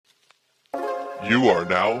You are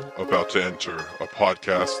now about to enter a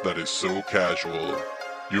podcast that is so casual,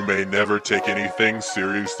 you may never take anything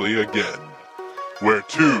seriously again. Where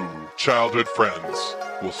two childhood friends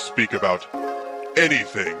will speak about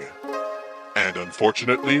anything, and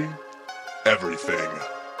unfortunately, everything.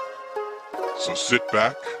 So sit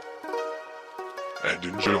back and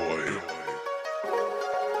enjoy.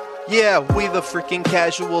 Yeah, we the freaking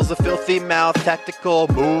casuals, the filthy mouth, tactical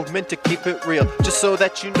movement to keep it real. Just so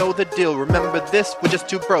that you know the deal. Remember this, we're just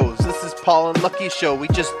two bros. This is Paul and Lucky Show. We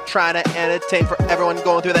just trying to entertain for everyone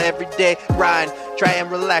going through that everyday grind. Try and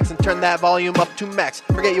relax and turn that volume up to max.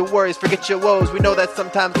 Forget your worries, forget your woes. We know that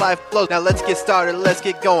sometimes life blows. Now let's get started, let's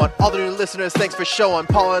get going. All the new listeners, thanks for showing.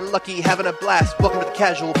 Paul and Lucky having a blast. Welcome to the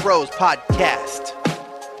Casual Bros Podcast.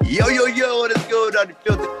 Yo, what is going on? The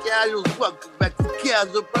Filthy Casuals. Welcome back to the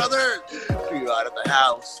Casual Brothers. You're out of the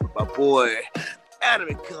house with my boy,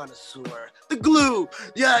 anime connoisseur, the glue.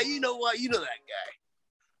 Yeah, you know what? You know that guy.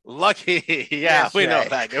 Lucky, yeah, That's we know right.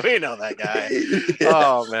 that guy. We know that guy.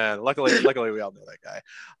 Oh man, luckily, we all know that guy.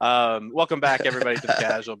 Welcome back, everybody, to the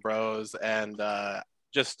Casual Bros, and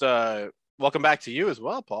just welcome back to you as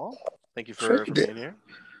well, Paul. Thank you for being here.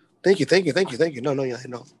 Thank you. No, yeah, I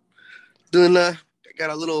know. Doing I got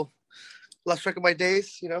a little lost track of my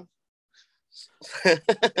days, you know. Yeah,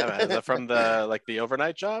 man, is that from the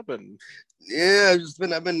overnight job? And yeah, I've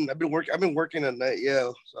been working at night, yeah.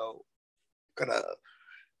 So kind of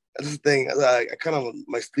that's the thing. I kind of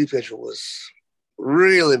my sleep schedule was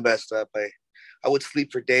really messed up. I would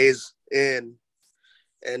sleep for days and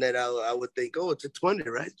then I would think, oh, it's Monday,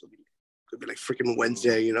 right? So it'd be like freaking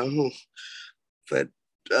Wednesday, you know. But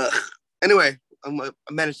anyway, I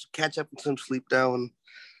managed to catch up with some sleep now and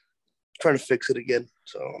trying to fix it again.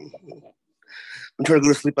 So I'm trying to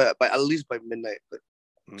go to sleep by at least by midnight, but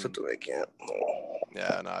something I can't.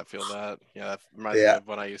 Yeah, no, I feel that. Yeah, that reminds me of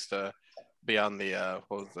when I used to be on the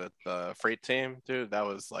the freight team, dude. That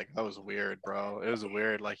was weird, bro. It was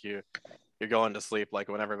weird. Like you're going to sleep like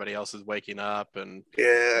when everybody else is waking up, and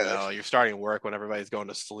you're starting work when everybody's going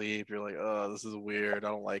to sleep. You're like, oh, this is weird. I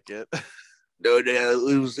don't like it. No,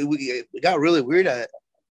 it got really weird to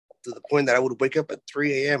the point that I would wake up at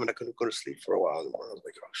 3 a.m. and I couldn't go to sleep for a while anymore. I was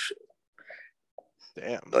like, oh shit.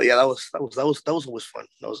 Damn. Oh yeah, that was always fun.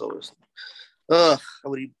 That was always. I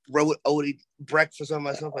would eat breakfast on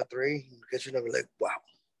myself at 3. Kitchen, I'd be like, wow.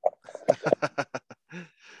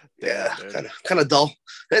 Yeah, kind of dull.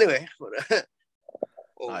 Anyway,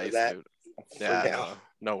 nice, that. Dude. Yeah,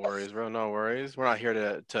 no worries, bro. No worries. We're not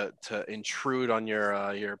here to intrude on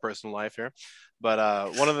your personal life here,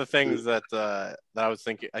 but one of the things that I was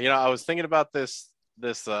thinking, I was thinking about this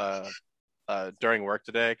during work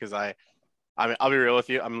today because I mean, I'll be real with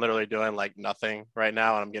you. I'm literally doing like nothing right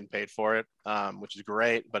now, and I'm getting paid for it, which is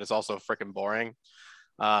great, but it's also freaking boring.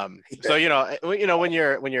 So when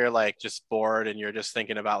you're like just bored and you're just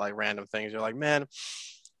thinking about like random things, you're like, man,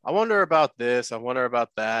 I wonder about this, I wonder about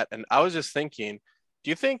that. And I was just thinking, do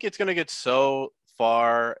you think it's gonna get so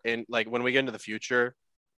far in like when we get into the future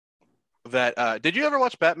that did you ever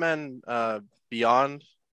watch Batman Beyond?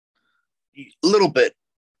 A little bit,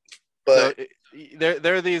 but so,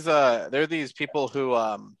 there are these people who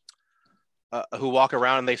walk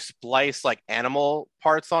around and they splice like animal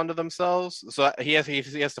parts onto themselves. So he has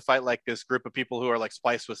to fight like this group of people who are like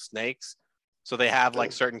spliced with snakes. So they have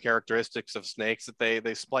like certain characteristics of snakes that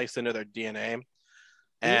they splice into their DNA.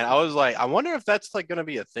 And I was like, I wonder if that's like going to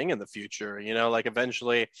be a thing in the future, like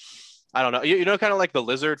eventually, I don't know, kind of like the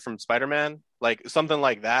lizard from Spider-Man, like something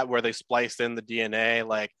like that, where they spliced in the DNA,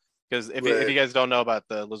 like, because if you guys don't know about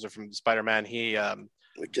the lizard from Spider-Man, he,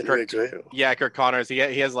 Kirk Connors, he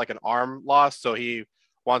has like an arm loss, so he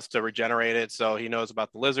wants to regenerate it. So he knows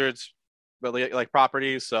about the lizards, really like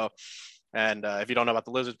properties. So, and if you don't know about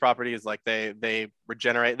the lizards properties, like they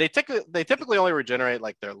regenerate. They typically only regenerate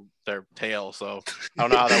like their tail. So I don't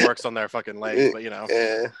know how that works on their fucking legs, but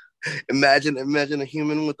Yeah. Imagine a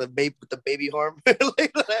human with a baby arm like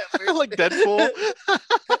like Deadpool.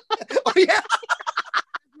 Oh yeah.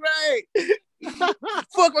 Right.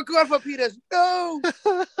 Fuck my car for Peters. No.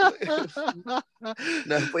 No,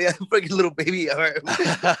 but yeah, freaking little baby arm.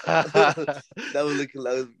 that was looking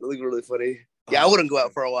really funny. Yeah, I wouldn't go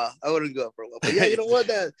out for a while. But yeah, you know what?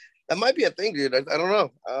 That might be a thing, dude. I don't know.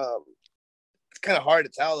 It's kind of hard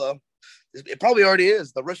to tell though. It probably already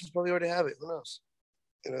is. The Russians probably already have it. Who knows?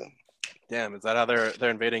 Damn, is that how they're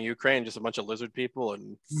invading Ukraine? Just a bunch of lizard people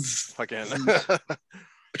and fucking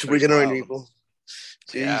regenerating people.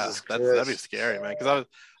 Jesus, that'd be scary, man. Because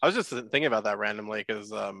I was just thinking about that randomly.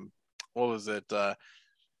 Because what was it?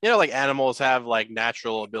 Like animals have like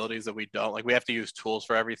natural abilities that we don't. Like we have to use tools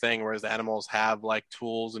for everything, whereas animals have like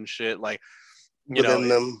tools and shit. Like you know, within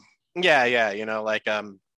them. yeah, like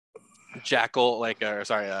jackal, like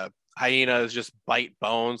hyenas just bite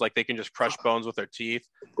bones, like they can just crush bones with their teeth.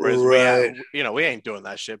 Whereas Right. we ain't doing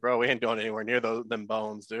that shit, bro. We ain't doing anywhere near them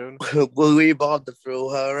bones, dude. Well, we evolved the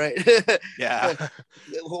through, right? Yeah.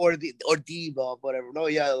 or de-evolve, whatever. No,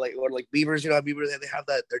 yeah, like beavers. You know, how beavers they have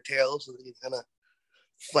that their tails, so they can kind of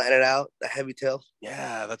flatten it out, the heavy tail.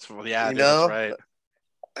 Yeah, You dude, know, that's right.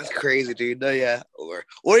 that's crazy, dude. No, yeah,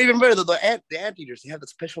 or even better, the anteaters. They have the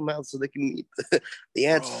special mouth so they can eat the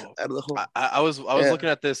ants Bro, out of the hole. I was looking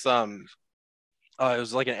at this it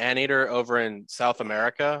was like an anteater over in South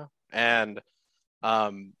America, and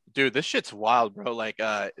dude, this shit's wild, bro. Like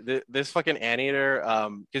this fucking anteater,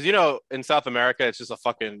 because you know in South America it's just a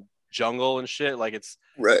fucking jungle and shit. Like it's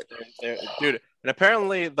Right. dude, and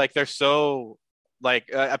apparently like they're so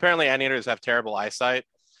like apparently anteaters have terrible eyesight,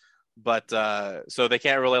 but so they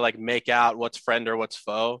can't really like make out what's friend or what's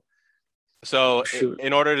foe. So Shoot.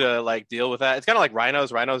 in order to like deal with that, it's kind of like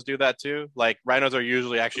rhinos. Rhinos do that too. Like rhinos are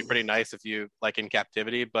usually actually pretty nice if you like in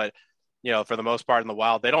captivity, but you know, for the most part in the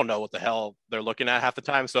wild, they don't know what the hell they're looking at half the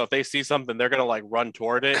time. So if they see something, they're gonna like run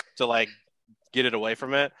toward it to like get it away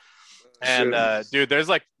from it. And dude, there's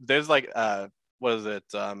like what is it?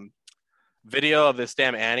 Video of this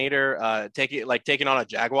damn anteater taking on a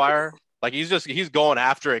jaguar. Like he's going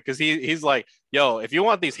after it because he's like, yo, if you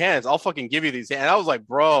want these hands, I'll fucking give you these hands. And I was like,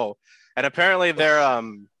 bro. And apparently their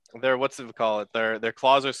what's it called? Their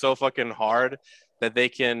claws are so fucking hard that they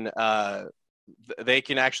can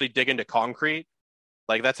actually dig into concrete.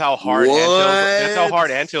 Like that's how hard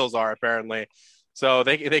antilles are apparently. So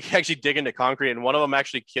they can actually dig into concrete, and one of them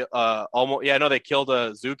actually they killed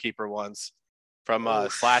a zookeeper once from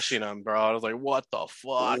slashing them, bro. I was like, what the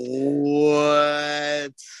fuck?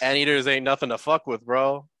 What? Anteaters ain't nothing to fuck with,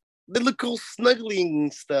 bro. They look all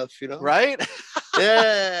snuggling stuff, you know? Right?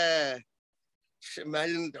 Yeah.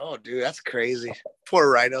 Imagine, oh, dude, that's crazy. Poor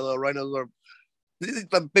rhino, though. Rhinos are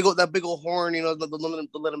that big old horn, you know,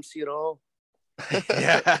 let them see it all.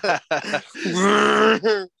 Yeah.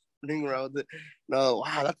 Running around with it. No,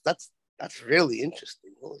 wow, that's really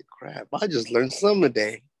interesting. Holy crap! I just learned something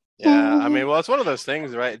today. Yeah, I mean, well, it's one of those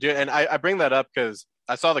things, right, dude? And I bring that up because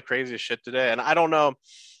I saw the craziest shit today, and I don't know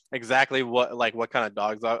exactly what kind of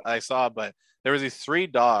dogs I saw, but there was these 3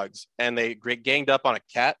 dogs, and they ganged up on a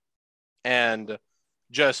cat, and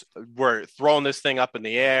just were throwing this thing up in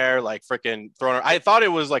the air, like freaking throwing her. I thought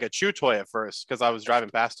it was like a chew toy at first because I was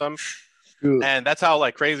driving past them, and that's how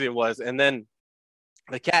like crazy it was. And then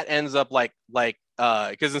the cat ends up like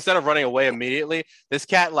because instead of running away immediately, this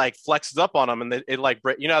cat like flexes up on them, and it like,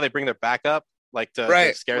 you know how they bring their back up like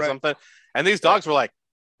to scare something. And these dogs were like,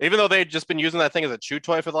 even though they'd just been using that thing as a chew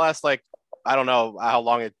toy for the last like, I don't know how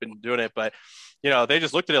long it's been doing it, but you know, they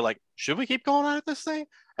just looked at it like, should we keep going at this thing?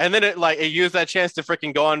 And then it used that chance to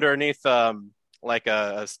freaking go underneath like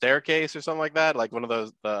a staircase or something like that, like one of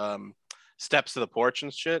those steps to the porch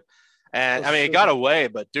and shit. And I mean, it got away,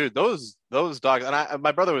 but dude, those dogs, and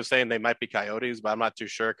my brother was saying they might be coyotes, but I'm not too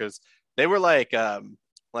sure because they were like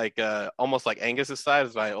almost like Angus's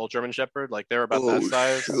size, my old German Shepherd. Like they were about that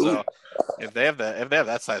size. Shoot. So if they have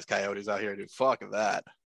that size coyotes out here, dude, fuck that.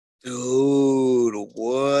 Dude,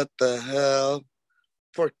 what the hell?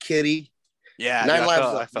 Poor kitty. Yeah, 9 lives.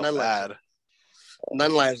 I felt bad.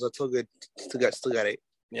 9 lives. That's so good. Still got 8.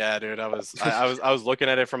 Yeah, dude, I was looking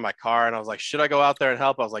at it from my car, and I was like, should I go out there and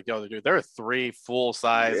help? I was like, yo, dude, there are 3 full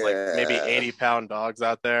size, like maybe 80-pound dogs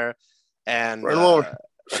out there, and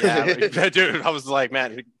yeah, dude, I was like,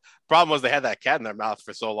 man. Problem was they had that cat in their mouth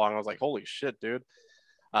for so long. I was like, holy shit, dude.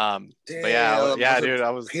 But yeah, dude,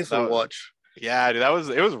 I was painful to watch. Yeah, dude,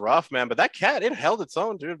 it was rough, man. But that cat, it held its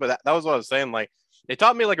own, dude. But that was what I was saying. Like, it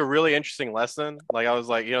taught me like a really interesting lesson. Like, I was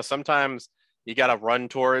like, you know, sometimes you gotta run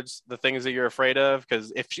towards the things that you're afraid of,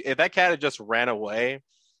 because if that cat had just ran away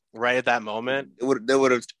right at that moment, they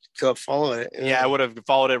would have followed it. Yeah, I would have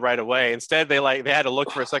followed it right away. Instead, they had to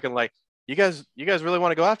look for a second, like, you guys really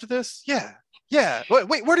want to go after this? Yeah.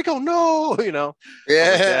 Wait, where'd it go? No, you know.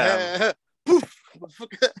 Yeah. Poof.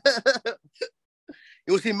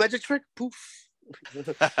 You want to see magic trick? Poof.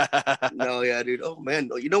 No, yeah, dude. Oh man,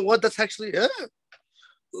 no. You know what? That's actually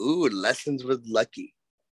Ooh, lessons with Lucky.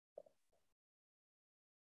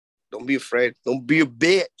 Don't be afraid. Don't be a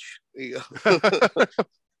bitch. Dude,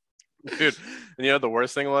 and you know the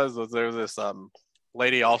worst thing was there was this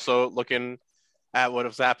lady also looking at what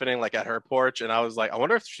was happening, like at her porch, and I was like, I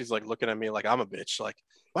wonder if she's like looking at me like I'm a bitch. Like,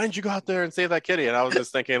 why didn't you go out there and save that kitty? And I was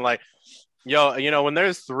just thinking, like, yo, you know, when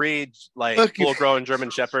there's 3 like full-grown German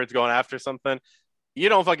Shepherds going after something, you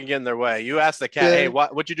don't fucking get in their way. You ask the cat, Yeah. hey,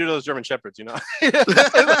 what'd you do to those German Shepherds? You know?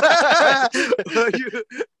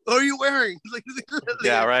 What are you wearing? Like,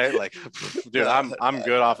 Yeah, right. Like, dude, I'm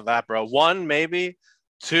good off of that, bro. 1, maybe.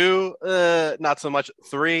 2, not so much.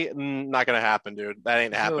 3, not gonna happen, dude. That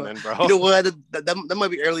ain't happening, bro. You know what? That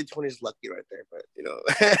might be early 20s lucky right there, but you know.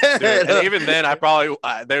 Dude, and even then,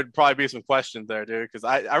 there'd probably be some questions there, dude. Because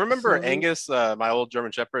I remember Angus, my old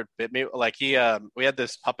German Shepherd, bit me. Like we had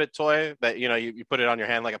this puppet toy that you put it on your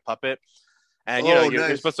hand like a puppet, and you're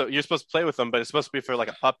nice. supposed to play with them, but it's supposed to be for like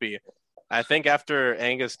a puppy. I think after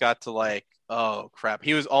Angus got to like, oh crap,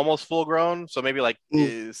 he was almost full grown, so maybe like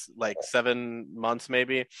is like 7 months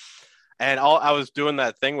maybe. And I was doing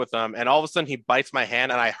that thing with him, and all of a sudden he bites my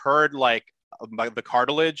hand, and I heard like the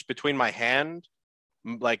cartilage between my hand,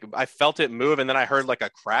 like I felt it move, and then I heard like a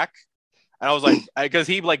crack, and I was like, because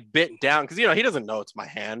he like bit down, because he doesn't know it's my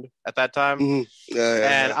hand at that time, and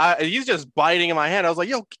he's just biting in my hand. I was like,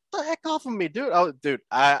 yo, get the heck off of me, dude!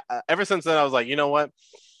 I ever since then I was like, you know what?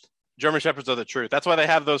 German Shepherds are the truth. That's why they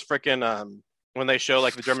have those freaking when they show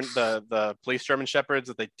like the police German Shepherds,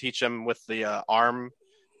 that they teach them with the arm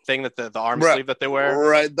thing, that the arm sleeve that they wear.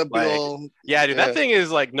 Right, the like, old, yeah, dude, that thing is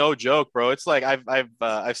like no joke, bro. It's like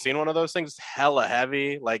I've seen one of those things, hella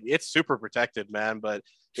heavy. Like it's super protected, man. But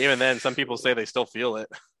even then, some people say they still feel it.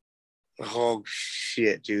 Oh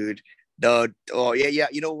shit, dude. No, oh yeah.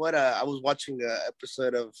 You know what? I was watching an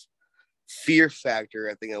episode of Fear Factor,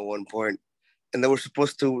 I think, at one point. And they were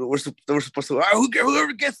supposed to. Whoever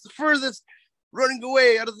gets the furthest running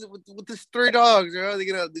away out of with these 3 dogs, they're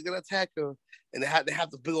gonna attack them. And they have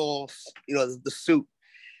the big old, the suit.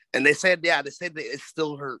 And they said that it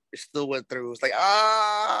still hurt. It still went through. It was like,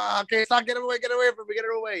 okay, stop, get away from me, get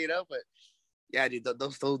away, But yeah, dude,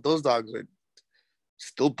 those dogs would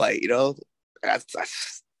still bite, That's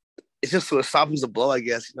it's just what softens the blow, I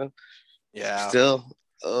guess, Yeah. Still,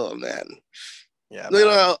 oh man. Yeah.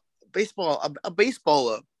 Man. A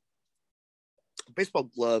baseball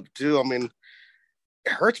glove too. I mean,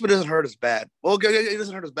 it hurts, but it doesn't hurt as bad. Well, it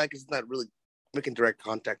doesn't hurt as bad because it's not really making direct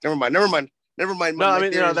contact. Never mind. No, I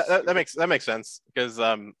mean, that makes sense because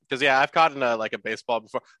yeah, I've caught in a baseball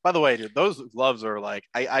before. By the way, dude, those gloves are like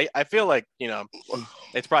I feel like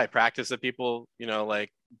it's probably practice that people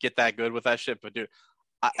like get that good with that shit. But dude,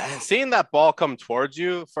 seeing that ball come towards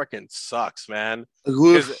you freaking sucks, man.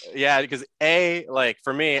 Because like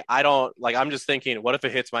for me, I don't like. I'm just thinking, what if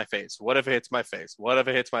it hits my face? What if it hits my face? What if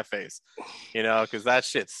it hits my face? Because that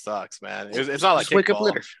shit sucks, man. It's not like just wake up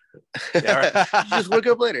later. Yeah, right? Just wake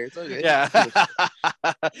up later. It's okay. Yeah,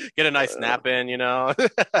 get a nice nap in.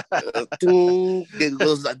 Those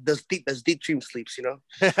deep dream sleeps,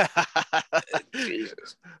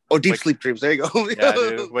 Jesus. Or deep sleep dreams. There you go. Yeah,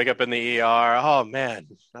 dude. Wake up in the ER. Oh man,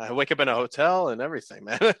 I wake up in a hotel and everything,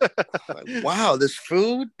 man. Wow, this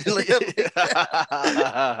food.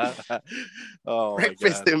 Oh,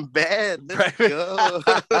 breakfast in bed. Let's go.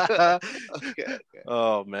 Okay.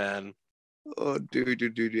 Oh man. Oh, dude,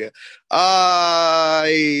 yeah.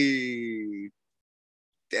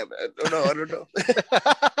 Damn it. I don't know.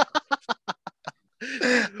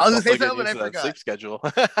 I was gonna say something, but I forgot. Sleep schedule.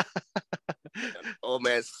 Oh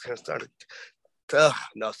man, it's starting to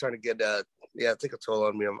get take a toll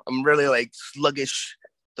on me. I'm really like sluggish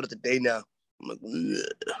throughout the day now. I'm like,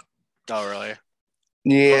 ugh. Oh really?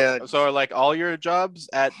 Yeah. So are like all your jobs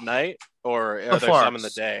at night, or are there some in the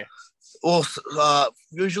day? Well,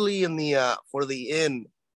 usually in the for the inn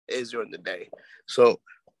is during the day. So,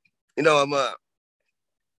 I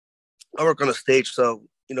work on a stage. So,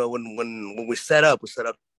 when we set up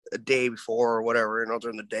a day before or whatever,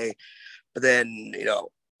 during the day. But then,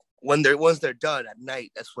 once they're done at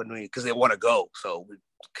night, that's when because they want to go. So we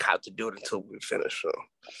have to do it until we finish. So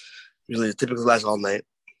usually it typically lasts all night.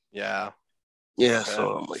 Yeah. Yeah. Okay.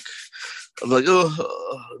 So I'm like, oh,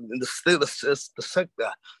 and the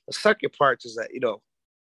second part is that,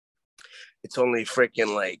 it's only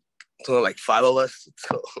freaking it's only like 5 of us.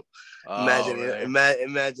 So imagine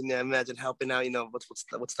helping out,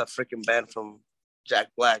 what's that freaking band from Jack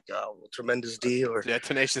Black, Tremendous D, or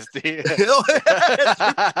Tenacious D.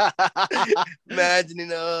 Imagine,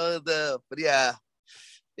 but yeah,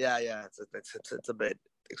 it's a bit.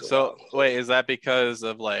 So wait, is that because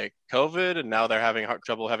of like COVID and now they're having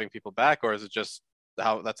trouble having people back, or is it just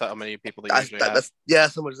that's how many people they usually have?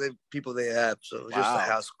 So much people they have. So just a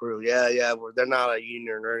house crew. Yeah. They're not a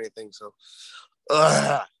union or anything. So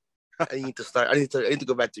I need to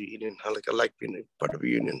go back to union. I like being a part of a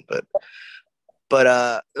union, but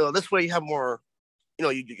this way you have more.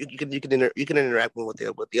 You can interact with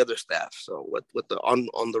the other staff. So with the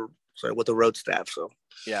road staff. So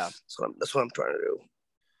yeah. So that's what I'm trying to do.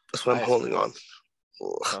 That's what I'm holding on.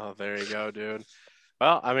 Oh, there you go, dude.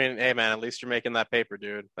 Well, I mean, hey man, at least you're making that paper,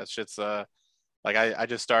 dude. That shit's like I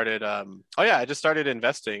just started I just started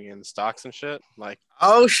investing in stocks and shit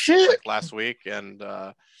Oh shit! like last week, and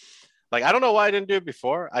like I don't know why I didn't do it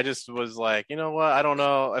before. I just was like, you know what? I don't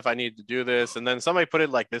know if I need to do this. And then somebody put it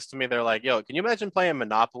like this to me. They're like, "Yo, can you imagine playing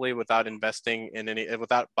Monopoly without investing in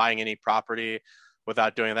without buying any property,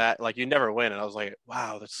 without doing that? Like you never win." And I was like,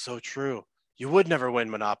 "Wow, that's so true. You would never win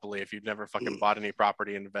Monopoly if you'd never fucking bought any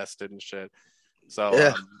property and invested and shit." So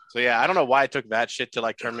Yeah. so yeah, I don't know why I took that shit to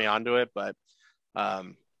like turn me onto it, but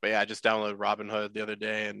yeah, I just downloaded Robinhood the other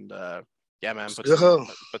day, and yeah, man, put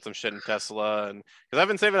some shit in Tesla, and because I've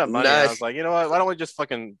been saving up money, and I was like, you know what, why don't we just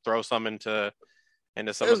fucking throw some into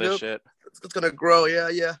some of this shit? It's gonna grow, yeah.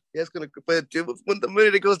 It's gonna, but dude, when the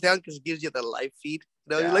minute it goes down, because it gives you the live feed,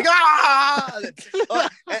 you know, you're like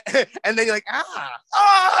and then you're like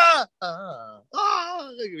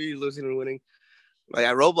you're losing or winning. Like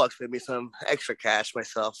Roblox paid me some extra cash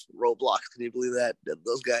myself. Roblox, can you believe that?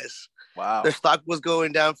 Those guys. Wow. Their stock was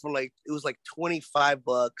going down from like it was like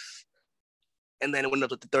 $25, and then it went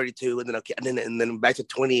up to 32, and then back to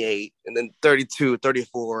 28, and then 32,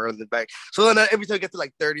 34, and then back. So then every time I get to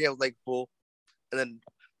like 30, I was like full, and then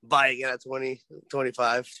buy again at 20,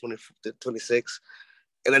 25, 20, 26,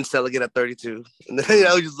 and then sell again at 32, and then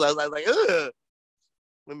I was like, ugh.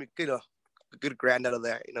 Let me a good grand out of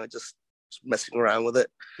there, just messing around with it.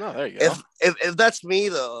 Oh, there you go. If that's me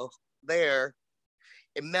though,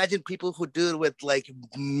 imagine people who do it with like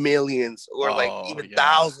millions or like even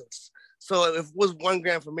thousands. So if it was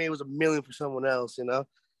 $1 for me, it was $1 million for someone else.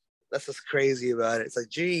 That's what's crazy about it. It's like,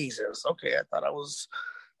 Jesus, okay, I thought I was,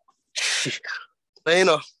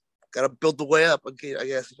 but gotta build the way up. Okay, I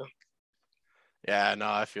guess. Yeah, no,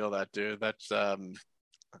 I feel that, dude. That's what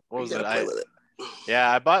was it? Yeah,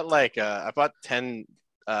 I bought 10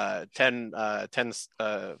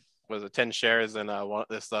 shares in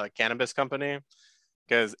this cannabis company,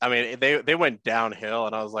 because I mean they went downhill,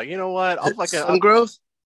 and I was like, you know what, I'll fucking Sungrowth.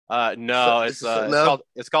 No, it's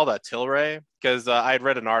called Tilray, because I had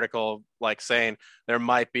read an article like saying there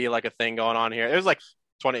might be like a thing going on here. It was like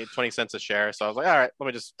 20 cents a share, so I was like, all right, let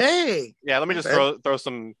me just throw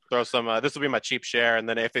some this will be my cheap share, and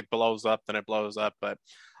then if it blows up, then it blows up. But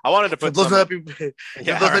I wanted to put some. You'd be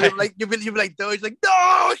like, no, he's like, no,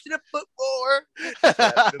 I should have put more.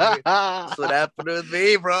 That's what happened with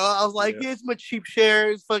me, bro. I was like, here's my cheap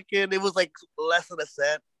shares. Fucking, it was like less than a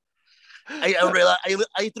cent. I realized I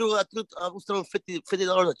was throwing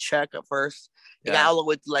 $50 a check at first. It got all the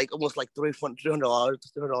way to like almost like $300, and I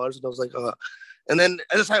was like, and then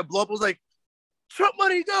I just had a blow up. I was like, Trump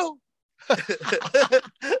money, go.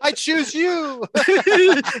 I choose you.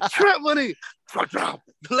 Trump money. Trump.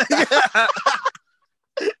 No.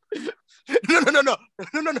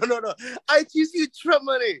 I choose you, Trump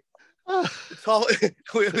money. It's all, I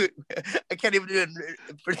can't even do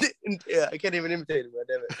it. I can't even imitate it,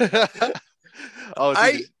 damn it.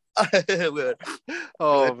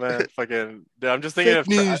 Oh man, fucking dude, I'm just thinking of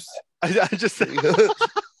news. I'm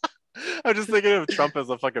just thinking of Trump as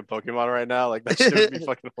a fucking Pokemon right now. Like that shit would be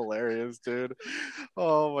fucking hilarious, dude.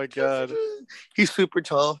 Oh my god. He's super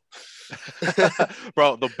tall.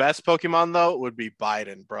 Bro, the best Pokemon though would be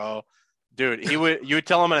Biden, bro. Dude, you would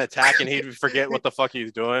tell him an attack and he'd forget what the fuck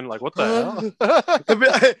he's doing. Like, what the hell? He'd be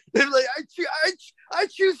like, I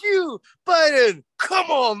choose you, Biden. Come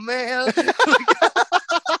on, man.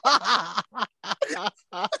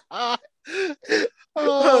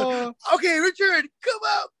 Okay, Richard, come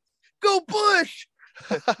out. Go Bush.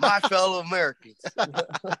 My fellow Americans.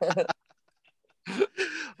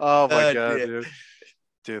 Oh my god, dude.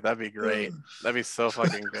 Dude, that'd be great. That'd be so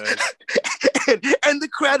fucking good. and the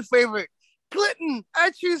crowd favorite, Clinton, I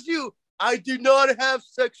choose you. I do not have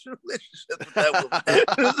sexual relationships with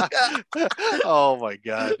that woman. Oh my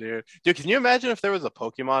god, dude. Dude, can you imagine if there was a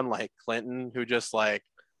Pokemon like Clinton who just like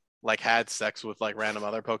had sex with like random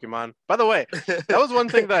other Pokemon? By the way, that was one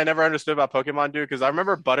thing that I never understood about Pokemon, dude, because I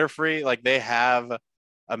remember Butterfree, like they have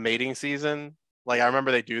a mating season. Like I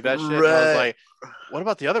remember they do that shit. Right. And I was like, what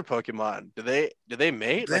about the other Pokemon? Do they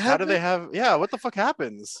mate? Like how do they have? Yeah, what the fuck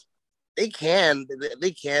happens? They can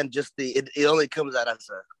just it only comes out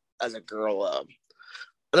as a girl.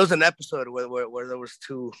 There was an episode where there was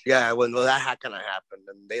two. Yeah, when that kind of happened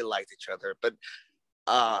and they liked each other, but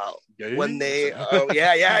when they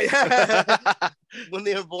when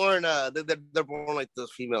they were born, they're born like the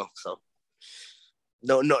female, so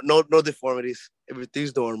no deformities.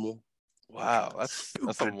 Everything's normal. Wow, that's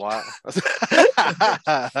some wild.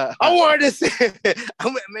 I wanted to say,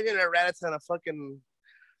 I'm imagining a Rattata and a fucking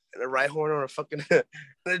a Rhyhorn or a fucking a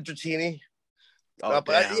Dratini. Oh,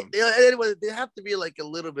 But damn. anyway, they have to be like a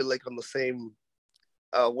little bit like on the same.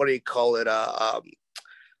 What do you call it?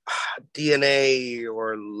 DNA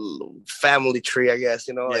or family tree, I guess.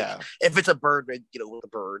 You know, like Yeah. if it's a bird, with a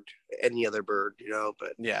bird, any other bird,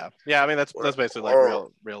 But Yeah. I mean, that's basically like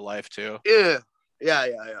real life too. yeah.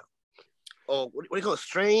 Oh, what do you call it?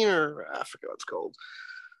 Strain, or I forget what it's called.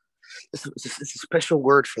 It's a special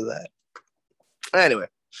word for that. Anyway,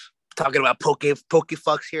 talking about poke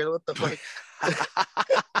fucks here. What the fuck?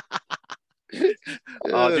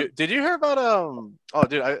 Oh, dude, did you hear about Oh,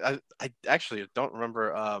 dude, I actually don't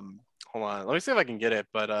remember. Hold on, let me see if I can get it.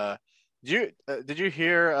 But did you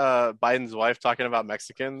hear Biden's wife talking about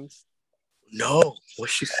Mexicans? No,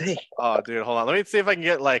 what'd she say? Oh, dude, hold on. Let me see if I can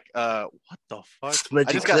get like what the fuck?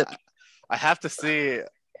 I have to see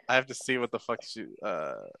what the fuck she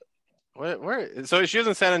where so she was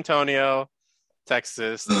in San Antonio,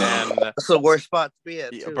 Texas, and that's the worst spot to be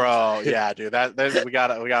at, too. Bro. Yeah, dude. We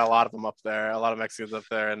got a lot of them up there, a lot of Mexicans up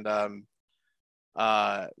there, and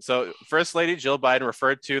so First Lady Jill Biden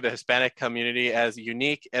referred to the Hispanic community as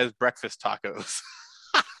unique as breakfast tacos.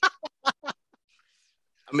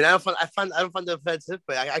 I mean, I don't find it offensive,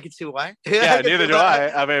 but I can see why. Yeah, neither do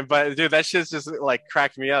I. I mean, but dude, that shit's just like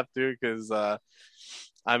cracked me up, dude. Because I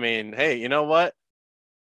mean, hey, you know what?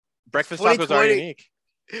 Breakfast tacos are unique.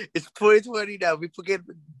 It's 2020 now. We forget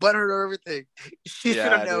butter or everything. She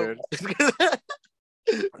should have known.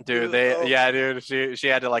 Dude, dude, she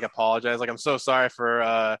had to like apologize. Like, I'm so sorry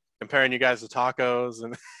for comparing you guys to tacos,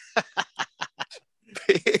 and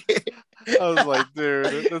I was like,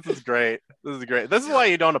 dude, this is great. This is why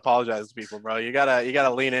you don't apologize to people, bro. You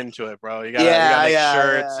gotta lean into it, bro. You gotta make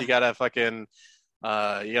shirts. You gotta fucking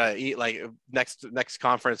you gotta eat like next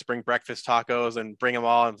conference, bring breakfast tacos and bring them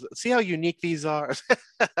all and see how unique these are.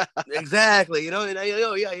 Exactly. And you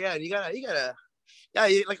gotta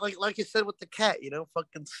like you said with the cat,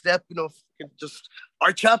 fucking step, fucking just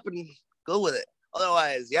arch up and go with it.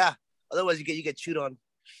 Otherwise you get chewed on.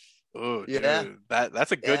 Ooh, yeah. Dude,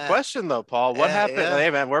 that's a good question though, Paul. What happened? Yeah. Hey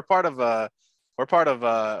man, we're part of a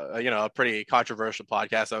a pretty controversial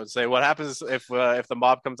podcast, I would say. What happens if the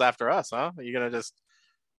mob comes after us, huh? Are you gonna just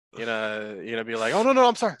be like, oh no,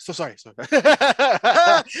 I'm sorry, so sorry.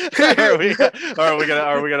 Are we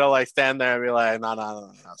gonna like stand there and be like,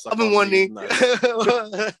 no. I've been wondering.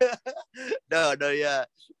 No, yeah.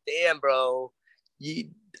 Damn, bro.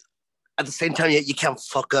 At the same time, you can't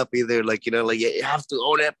fuck up either. Like, you have to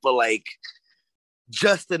own it, but like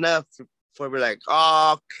just enough for me, like,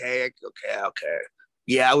 oh, okay.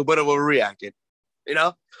 Yeah, we better overreacted.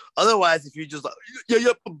 Otherwise, if you just like,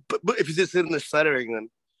 but if you just sit in the stuttering,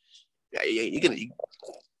 then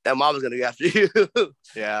that mom is gonna go after you.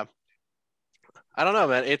 Yeah, I don't know,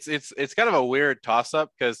 man. It's kind of a weird toss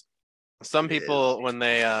up because some people when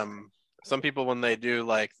they do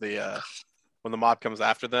like the when the mob comes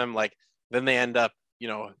after them, like then they end up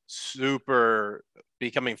super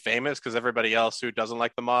becoming famous because everybody else who doesn't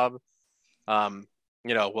like the mob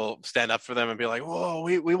will stand up for them and be like, whoa,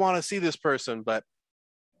 we want to see this person. But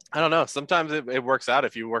I don't know, sometimes it works out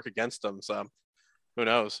if you work against them, so who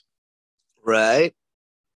knows, right?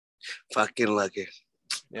 Fucking lucky.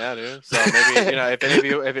 Yeah, dude. So maybe if any of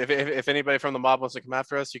you, if anybody from the mob wants to come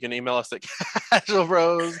after us, you can email us at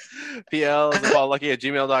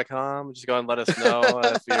casualbrospl@gmail.com. Just go and let us know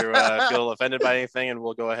if you feel offended by anything, and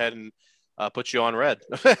we'll go ahead and put you on red.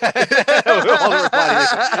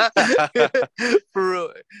 For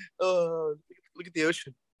real. Oh, look at the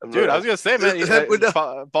ocean. Dude, I was gonna say, man,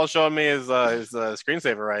 Paul's showing me his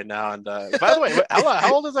screensaver right now. And by the way,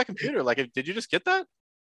 how old is that computer? Like, did you just get that?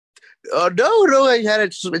 No, I had it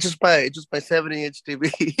just by 70-inch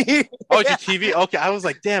TV. Oh, it's your TV. Okay, I was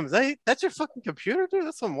like, damn, that's your fucking computer, dude?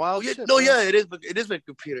 That's some wild shit. No, yeah, it is my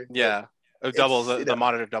computer. Yeah, it doubles the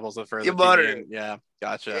monitor doubles it for the monitor. TV. Yeah,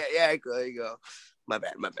 gotcha. Yeah, there you go. My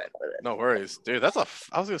bad. No worries, dude. I was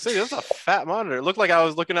gonna say that's a fat monitor. It looked like I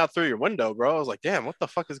was looking out through your window, bro. I was like, damn, what the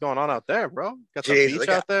fuck is going on out there, bro? Got some beach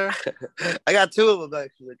out there. I got two of them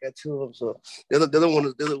actually. So the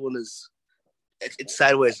other one is it's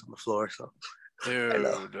sideways on the floor. So, dude,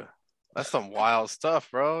 that's some wild stuff,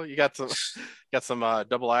 bro. You got some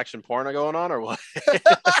double action porno going on, or what?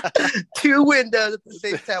 Two windows at the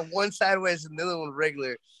same time, one sideways and the other one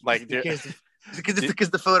regular. Like, because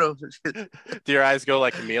the photo. Do your eyes go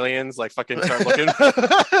like chameleons? Like fucking start looking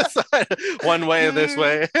one way or this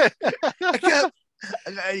way? I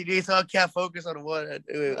can't focus on one.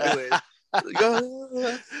 Anyway.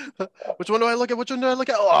 Which one do I look at? Which one do I look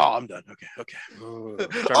at? Oh, I'm done. Okay. Oh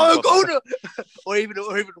no! Or even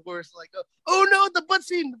worse, like, oh no, the butt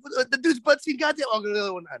scene, the dude's butt scene. Goddamn! Oh, the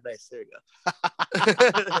other one. Ah, nice. There you go.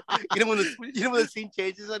 you know when the scene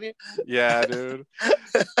changes on you. Yeah, dude.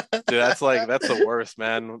 Dude, that's the worst,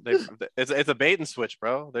 man. It's a bait and switch,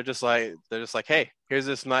 bro. They're just like, hey, here's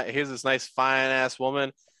this nice fine ass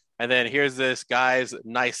woman. And then here's this guy's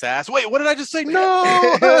nice ass. Wait, what did I just say? No.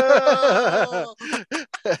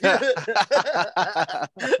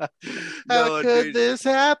 How could this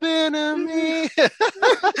happen to me?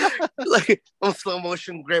 Like on slow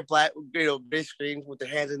motion, gray gray screen with their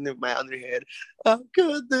hands in their head. How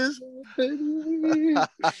could this happen to me?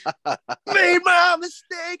 Made my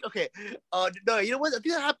mistake. Okay. No, you know what? I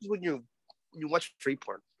think that happens when you watch free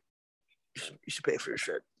porn. You should pay for your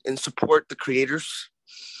shit and support the creators.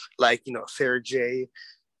 Like, Sarah J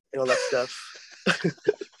and all that stuff.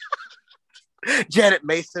 Janet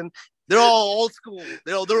Mason. They're all old school.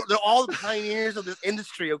 They're all the pioneers of this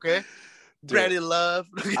industry, okay? Brandon Love.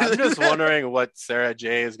 I'm just wondering what Sarah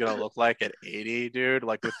J is gonna look like at 80, dude.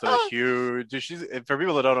 Like with the huge. Dude, she's, for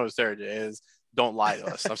people that don't know who Sarah J is, don't lie to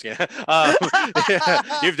us. I'm just kidding.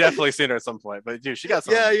 You've definitely seen her at some point, but dude, she got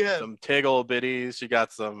some tiggle bitties. She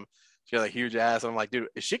got a huge ass. I'm like, dude,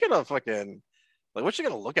 is she gonna fucking like what's she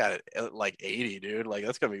gonna look at like 80, dude? Like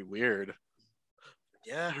that's gonna be weird.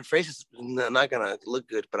 Yeah, her face is not gonna look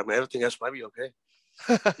good, but I mean everything else might be okay.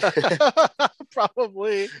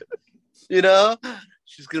 Probably.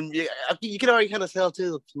 She's gonna be. You can already kind of tell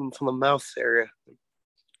too from the mouth area.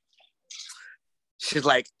 She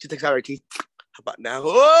takes out her teeth. How about now?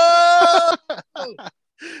 Whoa!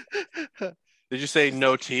 Did you say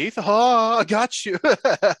no teeth? Oh, I got you.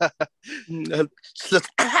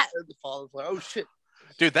 Oh shit.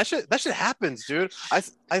 Dude, that shit happens, dude. I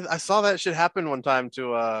saw that shit happen one time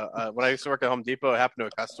to when I used to work at Home Depot. It happened to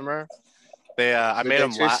a customer. I made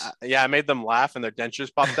them laugh. Yeah, I made them laugh, and their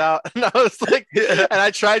dentures popped out. And I was like, and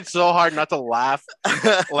I tried so hard not to laugh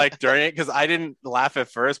like during it because I didn't laugh at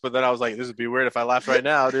first, but then I was like, this would be weird if I laughed right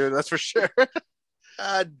now, dude. That's for sure.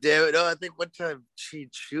 God damn it! No, I think one time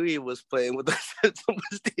Chewy was playing with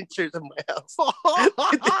someone's dentures in my house.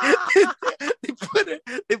 they put it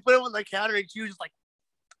on the counter, and she was just like,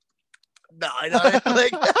 "No, I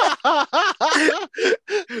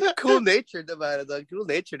know." Cool natured about it, though. Cool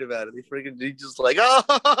natured about it. He just like,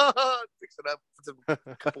 fix it up, put some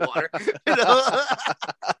cup of water.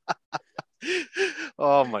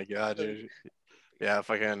 Oh my god, dude. Yeah,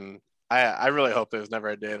 fucking. I really hope there's never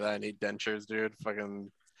a day that I need dentures, dude.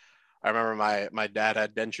 Fucking, I remember my dad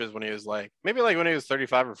had dentures when he was maybe when he was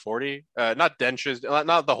 35 or 40. Not dentures,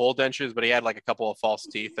 not the whole dentures, but he had like a couple of false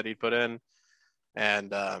teeth that he'd put in.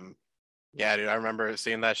 And yeah, dude, I remember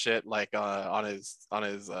seeing that shit on his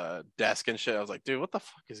desk and shit. I was like, dude, what the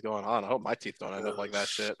fuck is going on? I hope my teeth don't end up like that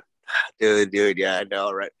shit. Dude, yeah, I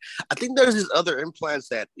know, right? I think there's these other implants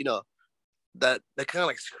that that kind of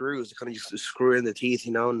like screws. They kind of just screw in the teeth,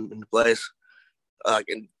 in place. But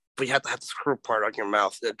you have to have the screw part on your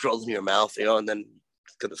mouth that drills in your mouth, and then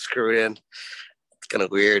it's gonna screw it in. It's kind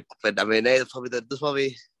of weird, but I mean, hey, it's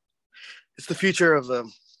the future of what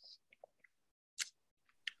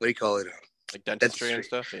do you call it? Like dentistry and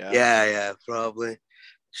stuff. Yeah, probably.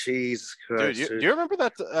 Jesus Christ, dude, do you remember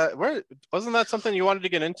that? Where wasn't that something you wanted to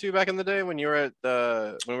get into back in the day when you were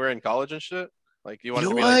when we were in college and shit? Like you wanted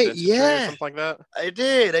to be like dentistry or something like that? I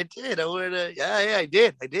did. I wanted to. Yeah, I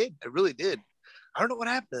did. I really did. I don't know what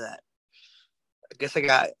happened to that. I guess I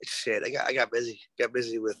got busy. Got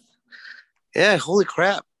busy with. Yeah, holy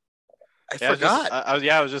crap! I forgot.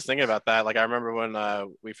 I was just thinking about that. Like I remember when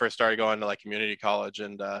we first started going to like community college,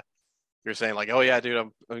 and you were saying like, oh yeah, dude,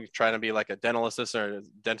 I'm trying to be like a dental assistant or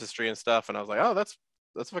dentistry and stuff, and I was like, oh, that's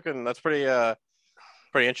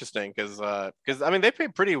pretty interesting because I mean they pay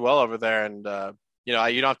pretty well over there, and you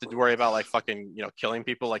don't have to worry about like fucking killing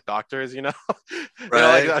people like doctors,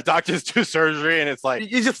 right? Like doctors do surgery and it's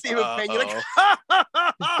like you just see them pain, you're like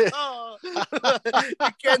you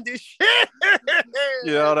can't do shit.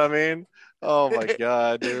 You know what I mean? Oh my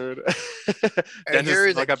god, dude.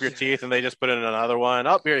 Dentists look up your teeth and they just put in another one.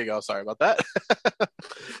 Oh, here you go. Sorry about that.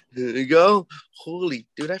 There you go. Holy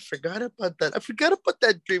dude, I forgot about that. I forgot about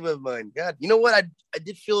that dream of mine. God, you know what? I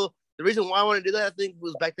did feel the reason why I wanted to do that. I think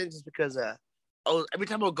was back then just because every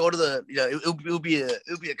time I would go to the it would be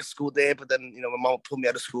like a school day, but then my mom would pull me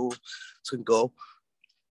out of school so I could go,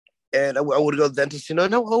 and I would go to the dentist. And I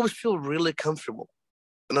always feel really comfortable.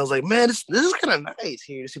 And I was like, man, this is kind of nice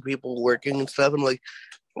here to see people working and stuff. And I'm like,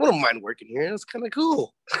 I wouldn't mind working here. It's kind of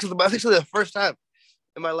cool. Because I think it's the first time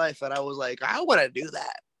in my life that I was like, I want to do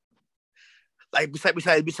that. like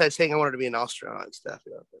besides saying I wanted to be an astronaut and stuff.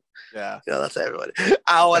 Yeah. That's everybody.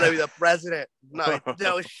 I want to be the president.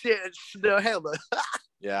 No shit. No hell no.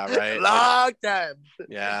 Yeah, right. Long time.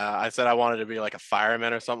 Yeah, I said I wanted to be like a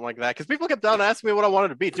fireman or something like that because people kept down asking me what I wanted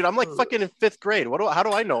to be, dude. I'm like fucking in 5th grade. How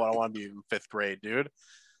do I know what I want to be in 5th grade, dude?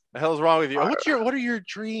 The hell's wrong with you? What are your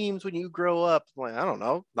dreams when you grow up? I'm like, I don't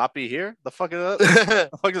know. Not be here. The fuck is that?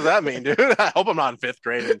 The fuck does that mean, dude? I hope I'm not in 5th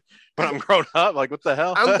grade when I'm grown up. Like, what the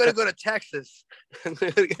hell? I'm gonna go to Texas.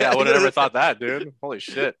 Yeah, I would have never thought that, dude. Holy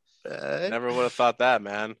shit. Never would have thought that,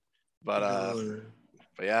 man. But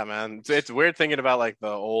yeah, man, it's weird thinking about like the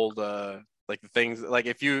old like the things, like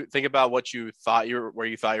if you think about what you thought where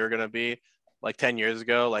you thought you were gonna be like 10 years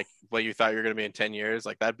ago, like what you thought you were gonna be in 10 years,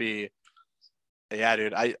 like that'd be, yeah,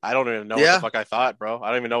 dude. I don't even know what the fuck I thought, bro. I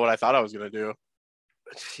don't even know what I thought I was gonna do.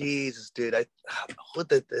 Jesus, dude. I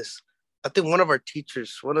looked at this. I think one of our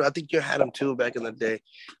teachers, I think you had him too back in the day.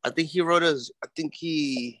 I think he wrote us. I think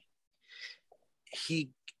he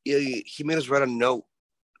made us write a note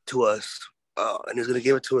to us. And he's gonna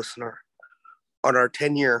give it to us on our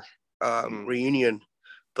 10-year reunion,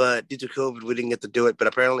 but due to COVID, we didn't get to do it. But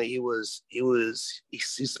apparently, he's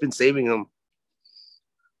been saving them.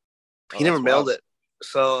 He never mailed it,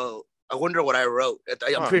 so I wonder what I wrote.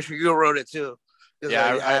 I'm pretty sure you wrote it too.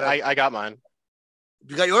 Yeah, I got mine.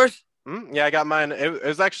 You got yours? Yeah, I got mine. It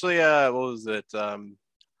was actually what was it?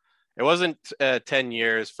 It wasn't 10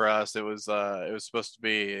 years for us. It was supposed to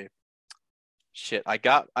be. Shit, I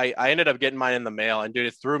ended up getting mine in the mail, and dude,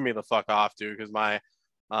 it threw me the fuck off, dude, because I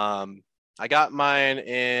got mine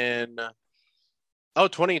in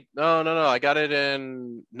 20. No, I got it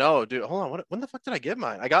in, no, dude, hold on, when the fuck did I get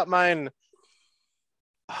mine? I got mine,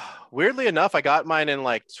 weirdly enough, I got mine in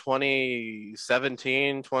like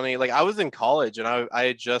 2017, like I was in college, and I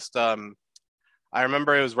had just I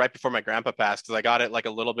remember it was right before my grandpa passed, because I got it like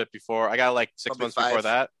a little bit before. I got it like 6 months before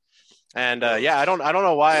that. And yeah, I don't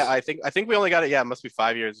know why. I think we only got it. Yeah, it must be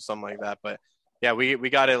 5 years or something like that. But yeah, we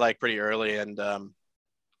got it like pretty early, and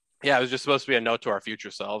yeah, it was just supposed to be a note to our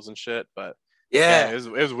future selves and shit. But yeah,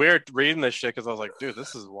 it was weird reading this shit because I was like, dude,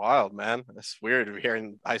 this is wild, man. It's weird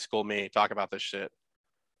hearing high school me talk about this shit.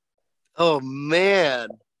 Oh man.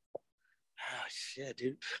 Oh shit,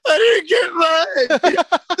 dude. I didn't get mine.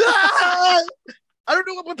 I don't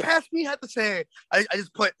know what past me had to say. I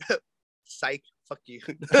just put psych. Fuck you.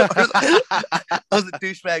 I was a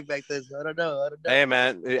douchebag back then, so I don't know. Hey,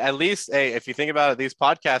 man, at least, if you think about it, these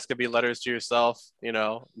podcasts could be letters to yourself, in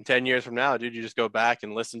 10 years from now, dude, you just go back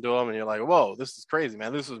and listen to them, and you're like, whoa, this is crazy,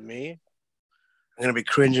 man. This was me. I'm going to be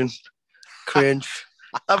cringe.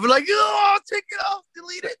 I'll be like, oh, take it off,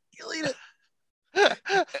 delete it.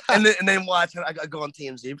 and then watch, I go on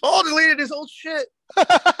TMZ. Oh, deleted this old shit.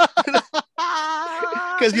 Because,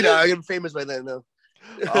 I get famous by then, though.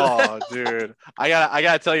 Oh, dude, I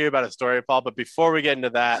gotta tell you about a story, Paul, but before we get into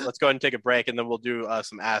that, let's go ahead and take a break, and then we'll do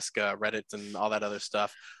some Ask Reddit and all that other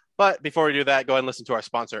stuff. But before we do that, go ahead and listen to our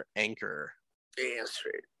sponsor, Anchor. Yeah,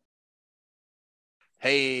 straight.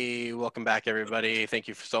 Hey, welcome back, everybody. Thank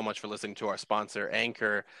you so much for listening to our sponsor,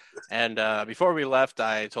 Anchor. And before we left,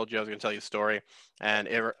 I told you I was going to tell you a story. And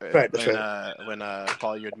when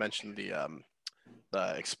Paul, you had mentioned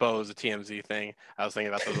the expose, the TMZ thing, I was thinking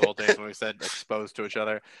about those old days when we said exposed to each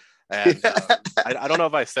other. And I don't know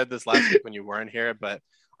if I said this last week when you weren't here, but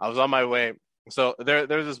I was on my way. So there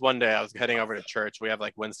was this one day I was heading over to church. We have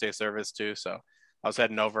like Wednesday service too. So I was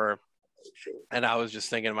heading over, and I was just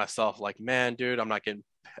thinking to myself, like, man, dude, I'm not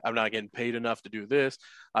getting paid enough to do this.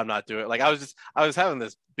 I'm not doing it. Like I was having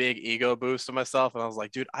this big ego boost to myself, and I was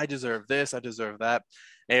like, dude, I deserve this. I deserve that.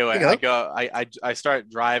 Anyway, I start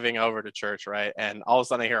driving over to church, right? And all of a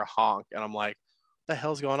sudden I hear a honk, and I'm like, what the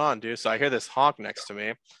hell's going on, dude? So I hear this honk next to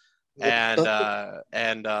me. And all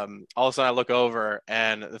of a sudden I look over,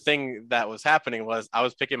 and the thing that was happening was I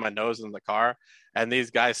was picking my nose in the car, and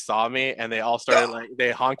these guys saw me, and they all started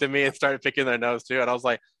they honked at me and started picking their nose too. And I was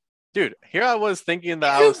like, dude, here I was thinking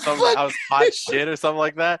that I was hot shit or something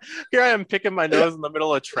like that. Here I am picking my nose in the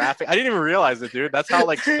middle of traffic. I didn't even realize it, dude. That's how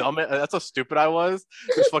dumb that's how stupid I was.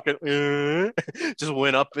 Just fucking just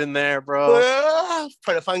went up in there, bro.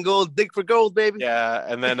 Trying to find gold, dig for gold, baby. Yeah,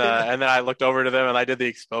 and then I looked over to them and I did the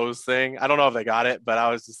expose thing. I don't know if they got it, but I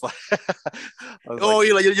was just like,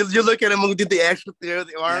 you look at them and did the action there,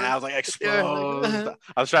 the arm. Yeah, I was like exposed.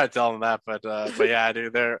 I was trying to tell them that, but yeah,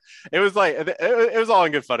 dude, it was like it was all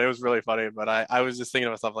in good fun. It was really funny, but I was just thinking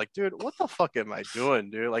to myself, like, dude, what the fuck am I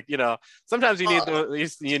doing, dude? Like, sometimes you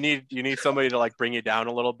need somebody to like bring you down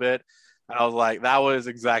a little bit. And I was like, that was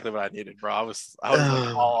exactly what I needed, bro. I was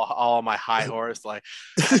like all on my high horse, like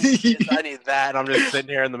I need that. And I'm just sitting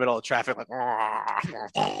here in the middle of traffic, like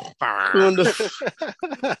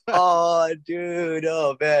oh dude,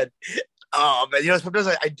 oh man. Oh man, you know, sometimes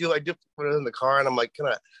I do put it in the car and I'm like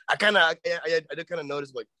I do kind of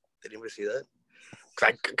notice like, did anybody see that?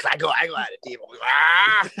 Cause I go at it deep.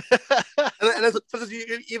 And then sometimes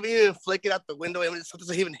you even flick it out the window, and sometimes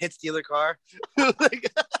it even hits the other car. Like,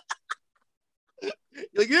 you're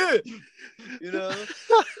like, yeah, you know.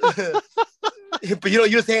 But you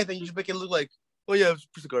don't say anything. You just make it look like, oh yeah, there's a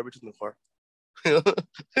piece of garbage in the car.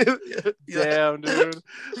 Damn, dude.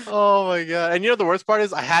 Oh my god. And you know the worst part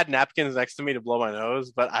is I had napkins next to me to blow my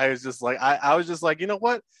nose, but I was just like, I was just like, you know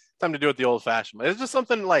what? Time to do it the old fashioned way. It's just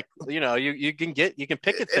something like, you know, you can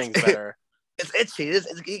pick at things better. It's itchy.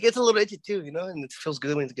 It gets a little itchy too, you know, and it feels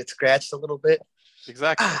good when it gets scratched a little bit.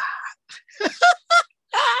 Exactly.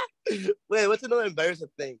 Wait, what's another embarrassing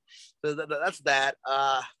thing? So that's that.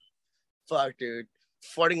 Fuck, dude.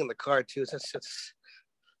 Farting in the car too. That's just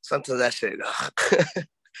something that shit.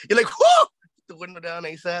 You're like, whoo! Put the window down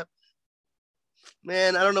ASAP.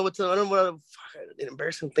 Man, I don't know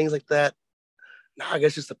embarrassing things like that. No, I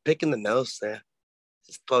guess just a pick in the nose there.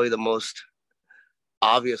 It's probably the most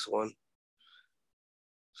obvious one.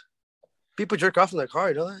 People jerk off in their car,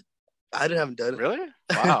 you know that? I haven't done it. Really?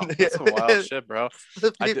 Wow. That's some wild shit, bro.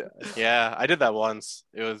 I did that once.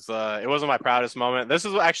 It wasn't my proudest moment. This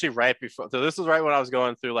is actually right before. So this was right when I was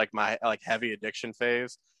going through like my heavy addiction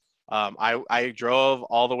phase. I drove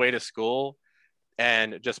all the way to school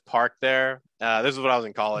and just parked there. This is when I was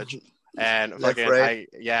in college. And fucking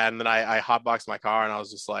and then I hotboxed my car and I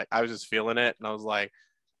was just like, I was just feeling it, and I was like,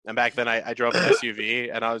 and back then I drove an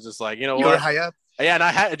SUV and I was just like, you know what? You were high up? Yeah, and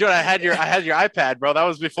I had your iPad, bro. That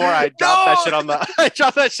was before I dropped that shit on the I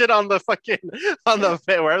dropped that shit on the fucking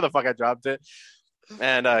wherever the fuck I dropped it.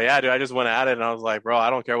 And dude, I just went at it and I was like, bro, I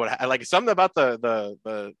don't care what like something about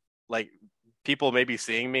the like people maybe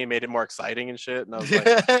seeing me made it more exciting and shit. And I was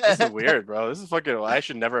like, this is weird, bro. This is fucking, I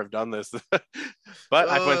should never have done this. But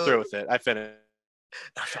I went through with it. I finished.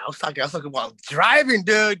 I was talking about driving,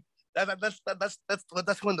 dude. That's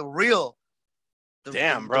when the real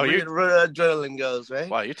adrenaline goes, right?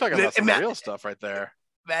 Wow, you're talking about some real stuff right there.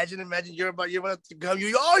 Imagine you're about to go,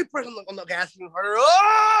 you press on the gas and harder.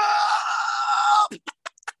 Oh!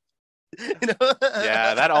 You know?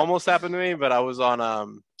 Yeah, that almost happened to me, but I was on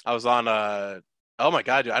oh my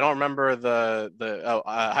god, dude, I don't remember the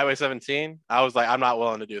Highway 17. I was like, I'm not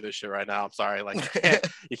willing to do this shit right now. I'm sorry, like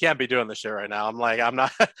you can't be doing this shit right now. I'm like, I'm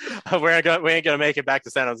not. we ain't gonna make it back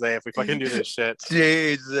to San Jose if we fucking do this shit.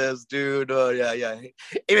 Jesus, dude. Oh yeah.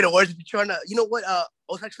 Even worse if you're trying to. You know what? I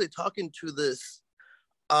was actually talking to this.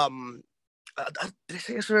 Did I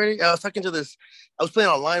say this already? I was talking to this. I was playing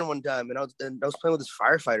online one time, and I was playing with these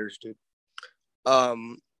firefighters, dude.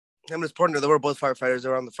 Him and his partner, they were both firefighters. They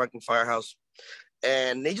were on the fucking firehouse.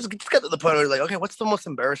 And they just got to the point where like, okay, what's the most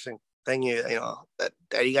embarrassing thing that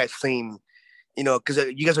you guys seen? You know, because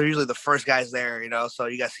you guys are usually the first guys there, you know, so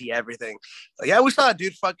you guys see everything. Like, yeah, we saw a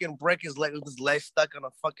dude fucking break his leg with his leg stuck on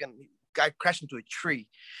a fucking guy crashed into a tree.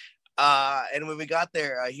 And when we got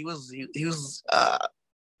there, he was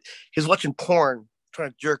watching porn,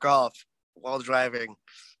 trying to jerk off while driving.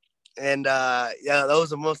 And that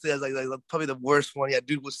was mostly like probably the worst one. Yeah,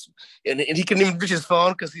 dude was, and he couldn't even reach his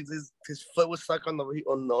phone because his foot was stuck on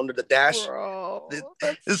under the dash. Bro,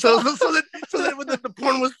 so then when the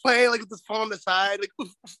porn was playing, like with his phone on the side,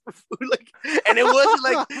 like, and it wasn't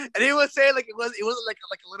like, and he was saying like it wasn't like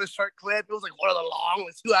a little short clip. It was like one of the long,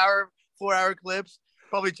 2 hour, 4 hour clips.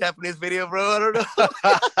 Probably Japanese video, bro. I don't know.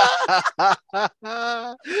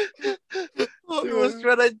 He was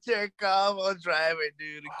trying to jerk off while driving,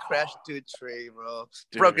 dude, and crashed into a tree, bro.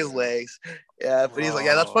 Dude. Broke his legs. Yeah, but he's like,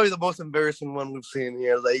 yeah, that's probably the most embarrassing one we've seen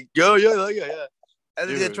here. Like, yeah. I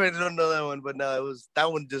think they're trying to do another one, but no,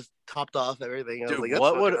 that one just topped off everything. Dude, like,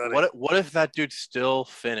 what if that dude still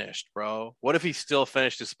finished, bro? What if he still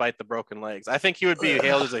finished despite the broken legs? I think he would be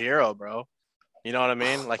hailed as a hero, bro. You know what I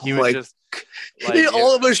mean? Like he was just like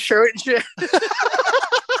all of his shirt and shit.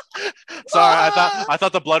 Sorry, I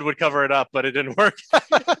thought the blood would cover it up, but it didn't work.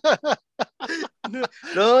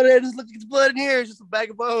 No, there's blood in here. It's just a bag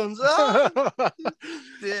of bones. Oh,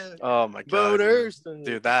 yeah. Oh my god,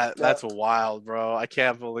 dude, that's wild, bro. I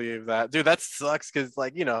can't believe that, dude. That sucks because,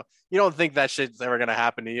 like, you know, you don't think that shit's ever gonna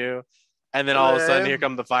happen to you. And then all of a sudden, here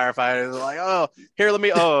come the firefighters. They're like, "Oh, here, let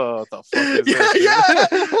me." Oh, what the fuck is this? Yeah.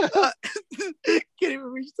 Can't even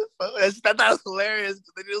reach the phone. That was hilarious.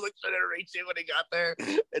 They just like trying to reach it when they got there.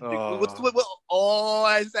 And I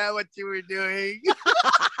saw what you were doing.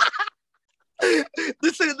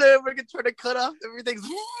 They're sitting there, freaking trying to cut off everything.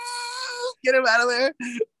 Get him out of there.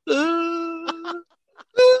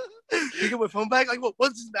 You get my phone back? Like, well,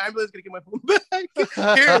 once the ambulance gonna get my phone back?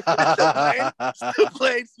 Here, still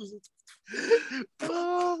playing.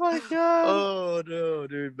 Oh my god. Oh no,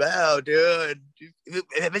 dude. Wow, dude.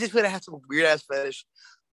 If I just would have had some weird ass fetish,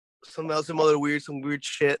 some weird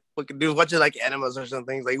shit. Fucking dude, watching like enemas or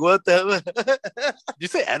something. Like, what the? Did you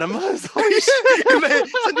say enemas? Holy shit, man.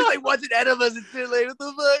 I'm just like watching enemas and shit. Like, what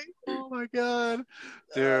the fuck? Oh my god,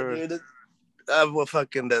 dude. Well,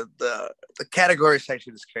 fucking the category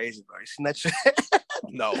section is crazy, bro. You seen that shit?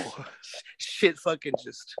 No. Shit, fucking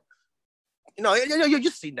just. You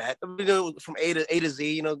just seen that. From A to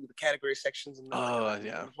Z, the category sections and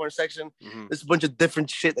yeah, the porn section. Mm-hmm. There's a bunch of different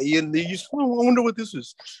shit that you just, I wonder what this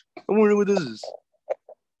is.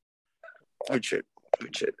 Good shit.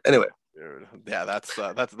 Anyway, dude, yeah, that's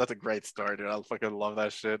a great story, dude. I fucking love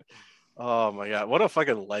that shit. Oh my god, what a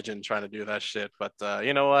fucking legend trying to do that shit. But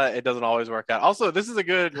you know what? It doesn't always work out. Also, this is a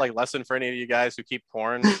good like lesson for any of you guys who keep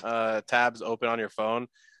porn tabs open on your phone.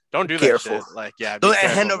 Don't do that careful. Shit. Like, yeah, don't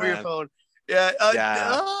careful, hand over man. your phone. Yeah,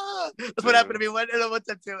 that's dude. What happened to me. One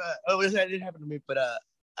time too. That didn't happen to me, but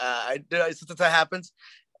since that happens,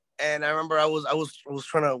 and I remember I was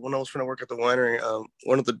trying to when I was trying to work at the winery.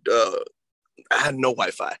 One of the I had no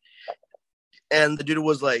Wi-Fi, and the dude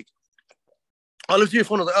was like, "Oh, let's see your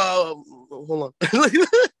phone." I was like, "Oh, hold on," because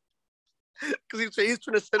he's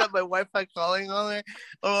trying to set up my Wi-Fi calling on there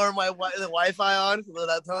or the Wi-Fi on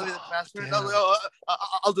without telling me the password. I was like,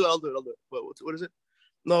 "Oh, I'll do it." What is it?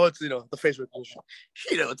 No, it's the face recognition.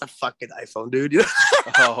 It's a fucking iPhone, dude.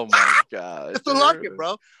 Oh my god. Just unlock it,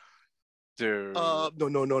 bro. Dude. No, wait.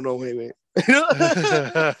 Don't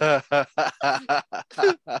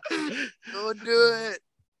do it.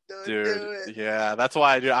 Don't dude, do it. Yeah, that's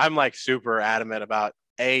why I'm like super adamant about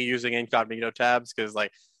using incognito tabs, because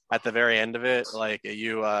like at the very end of it, like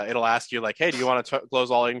it'll ask you like, hey, do you want to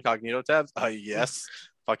close all incognito tabs? Yes.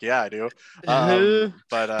 Fuck yeah, I do. But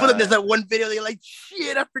then there's that one video that you're like,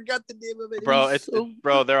 shit, I forgot the name of it.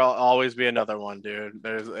 Bro, there'll always be another one, dude.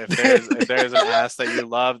 If there's an ass that you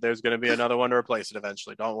love, there's gonna be another one to replace it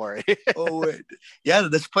eventually. Don't worry. Oh wait, yeah,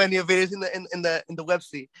 there's plenty of videos in the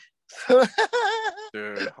website.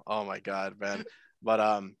 Dude, oh my god, man.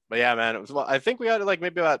 But yeah, man. Well, I think we got like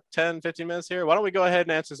maybe about 10-15 minutes here. Why don't we go ahead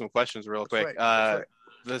and answer some questions real quick? That's right.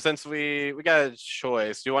 Since we got a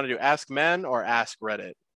choice, do you want to do Ask Men or Ask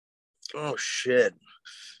Reddit? Oh shit.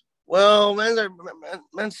 Well, men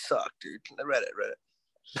suck, dude. Reddit.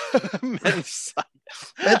 Men suck.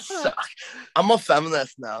 Men suck. I'm a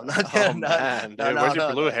feminist now. Man, dude, where's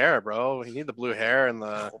your blue hair, bro? You need the blue hair and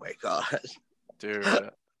the. Oh my god,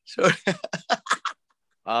 dude. Sure.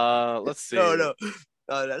 Let's see. No,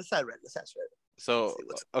 that's not Reddit. That's Reddit. So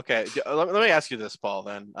okay, let me ask you this, Paul.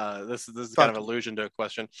 Then this is kind of allusion to a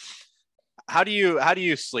question. How do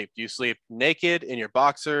you sleep? Do you sleep naked in your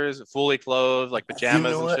boxers, fully clothed, like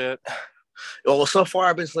pajamas and shit? Well, so far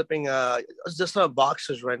I've been sleeping just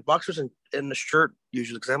boxers, right? Boxers and the shirt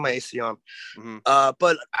usually because I have my AC on. Mm-hmm.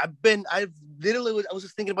 But I was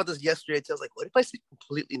just thinking about this yesterday. I was like, what if I sleep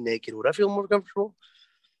completely naked? Would I feel more comfortable?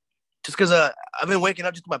 Just because I've been waking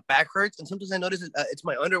up, just my back hurts, and sometimes I notice it's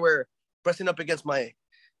my underwear pressing up against my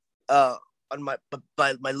on my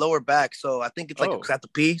lower back. So I think it's like because I have to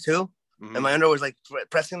pee too. Mm-hmm. And my underwear is like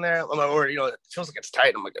pressing there, or it feels like it's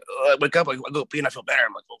tight. I'm like, I wake up, I go pee, and I feel better.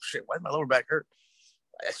 I'm like, oh shit, why does my lower back hurt?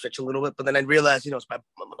 I stretch a little bit, but then I realize, it's my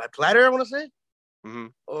bladder. I want to say, mm-hmm.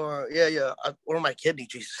 Or or my kidney.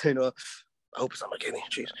 Jesus, I hope it's not my kidney.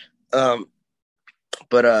 Jeez.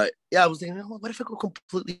 But I was thinking, what if I go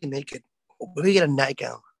completely naked? What if I get a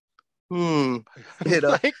nightgown? Nightgown.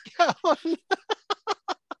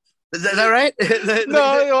 Is that right?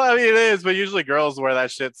 No, I mean it is, but usually girls wear that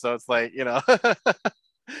shit, so it's like,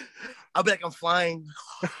 I'll be like, I'm flying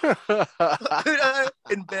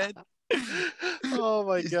in bed. Oh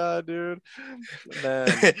my god, dude! Man.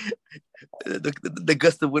 the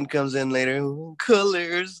gust of wind comes in later.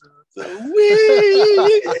 Colors.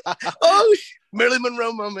 Marilyn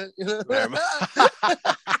Monroe moment.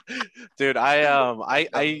 Dude,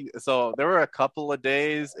 I so there were a couple of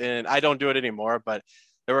days, and I don't do it anymore, but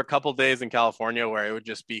there were a couple days in California where it would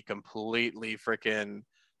just be completely freaking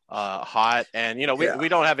hot, and we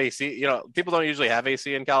don't have AC. People don't usually have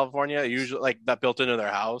AC in California, usually like that built into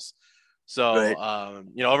their house. So right.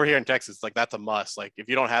 Over here in Texas, like that's a must. Like if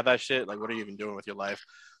you don't have that shit, like what are you even doing with your life?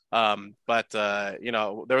 But there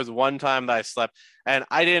was one time that I slept, and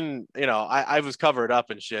I didn't, I was covered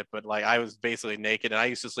up and shit, but like I was basically naked, and I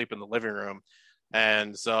used to sleep in the living room.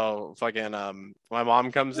 And so fucking my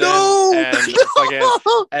mom comes No! in and fucking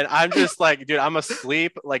and I'm just like, dude, I'm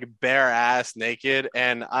asleep like bare ass naked,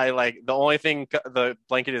 and I like the only thing the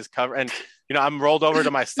blanket is covered, and you know I'm rolled over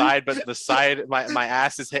to my side, but the side my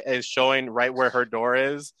ass is showing right where her door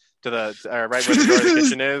is to the right where the door of the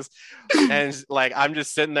kitchen is, and like I'm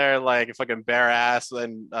just sitting there like fucking bare ass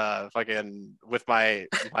and fucking with my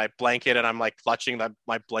blanket, and I'm like clutching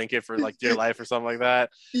my blanket for like dear life or something like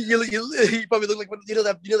that. You probably look like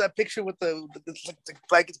that picture with the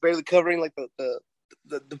blankets barely covering like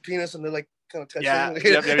the penis and they're like kind of touching. Yeah.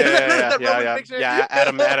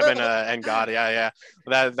 Adam and God, yeah.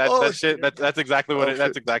 That shit. That's exactly what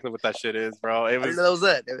that's exactly what that shit is, bro. It was. That was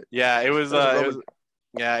that. Yeah, it was.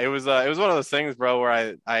 It was one of those things, bro,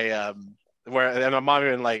 where and my mom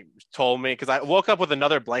even like told me, because I woke up with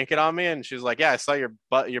another blanket on me, and she was like, "Yeah, I saw your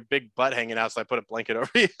big butt hanging out, so I put a blanket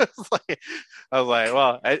over you." I was like,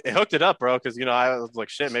 well, I hooked it up, bro, because you know I was like,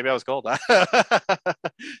 shit, maybe I was cold,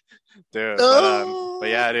 dude. But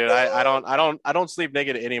yeah, dude, I don't sleep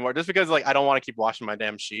naked anymore, just because like I don't want to keep washing my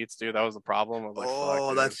damn sheets, dude. That was the problem. I was like,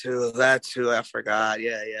 that too. I forgot.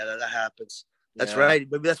 Yeah, that happens. That's right.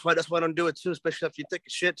 Maybe that's why I don't do it too, especially if you think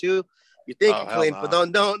of shit too. You think you're clean, but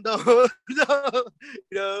don't, you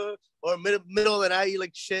know, or middle of the night, you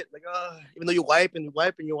like shit, like, even though you wipe, there's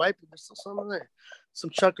still something there,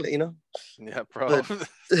 some chocolate, you know? Yeah, bro.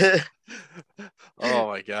 But, oh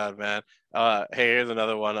my God, man. Hey, here's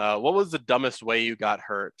another one. What was the dumbest way you got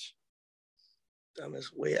hurt?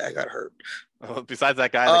 Dumbest way I got hurt. Besides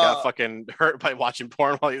that guy that got fucking hurt by watching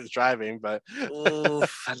porn while he was driving, but that's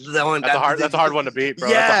a hard one to beat, bro.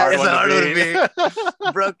 Yeah, that's a hard one to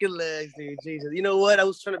beat. Broken legs, dude. Jesus. You know what? I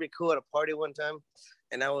was trying to be cool at a party one time,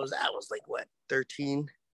 and I was like, what, 13?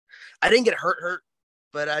 I didn't get hurt,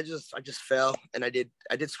 but I just fell, and I did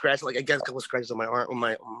scratch, like I got a couple of scratches on my arm,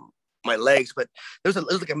 on my legs, but there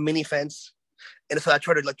was like a mini fence, and so I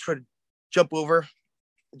tried to jump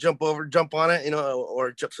on it, you know,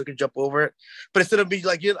 or so I could jump over it. But instead of being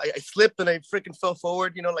like, you know, I slipped and I freaking fell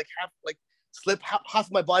forward, you know, like half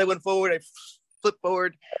of my body went forward. I flipped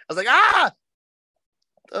forward. I was like,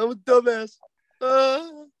 I'm a dumbass.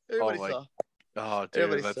 Everybody saw. Oh,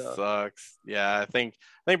 dude, that sucks. Yeah, I think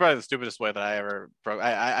probably the stupidest way that I ever broke.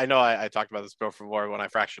 I know I talked about this before. When I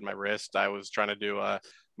fractured my wrist, I was trying to do a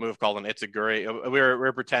move called an Itziguri. We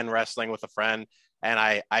were pretend wrestling with a friend, and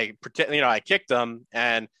I pretend, you know, I kicked him,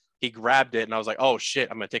 and he grabbed it, and I was like, oh shit,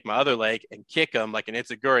 I'm gonna take my other leg and kick him like an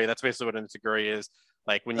Itziguri. That's basically what an Itziguri is.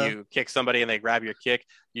 Like when you kick somebody and they grab your kick,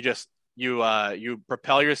 you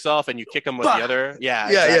propel yourself and you kick them with the other. Yeah,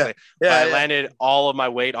 exactly. Yeah. I landed all of my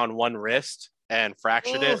weight on one wrist and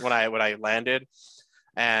fractured it when I landed.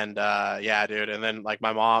 And yeah, dude. And then like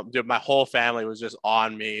my mom, dude, my whole family was just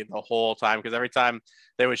on me the whole time, because every time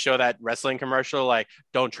they would show that wrestling commercial, like,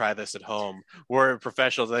 don't try this at home, we're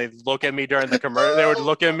professionals. And they'd look at me during the commercial. They would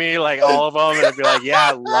look at me, like all of them, and I'd be like,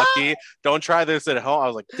 yeah, lucky. Don't try this at home. I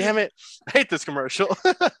was like, damn it, I hate this commercial.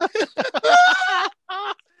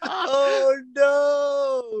 Oh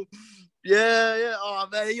no. Yeah. Oh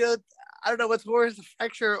man, you know, I don't know what's worse, the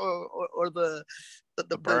fracture or the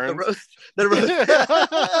roast. The roast.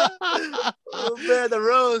 Oh man, the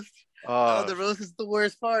roast. Oh, the roast is the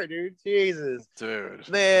worst part, dude. Jesus, dude.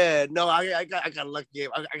 Man, no, I got lucky.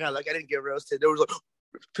 I got lucky. I didn't get roasted. There was like,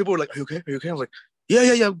 people were like, "Are you okay? Are you okay?" I was like,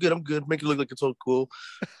 "Yeah, I'm good. Make it look like it's all cool."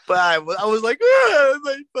 But I was like,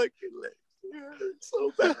 my fucking legs.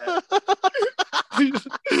 So bad.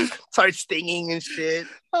 Started stinging and shit.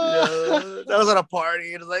 You know, I was at a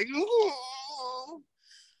party and it was like,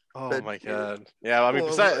 oh my God. Yeah, I mean,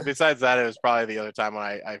 besides that, it was probably the other time when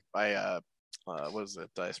I I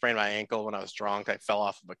sprained my ankle when I was drunk. I fell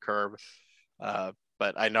off of a curb.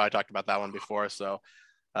 But I know I talked about that one before. So,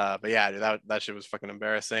 but yeah, dude, that shit was fucking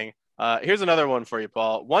embarrassing. Here's another one for you,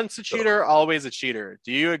 Paul. Once a cheater, always a cheater.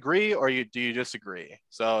 Do you agree or do you disagree?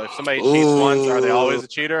 So if somebody cheats once, are they always a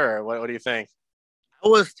cheater, or what do you think? I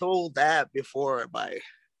was told that before by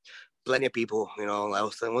plenty of people. You know, I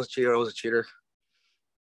was saying once a cheater, always a cheater.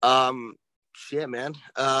 Shit, man.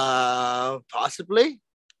 Possibly,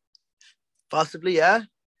 yeah.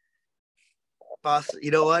 You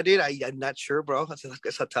know what, dude? I'm not sure, bro. That's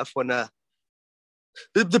a tough one.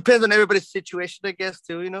 It depends on everybody's situation, I guess,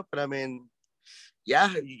 too, you know. But I mean,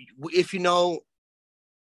 yeah, if you know,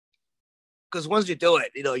 because once you do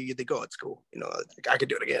it, you know, you think, oh, it's cool. You know, I could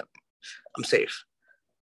do it again. I'm safe.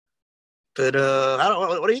 But I don't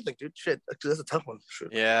know. What do you think, dude? Shit, that's a tough one. Sure.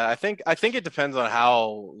 Yeah, I think it depends on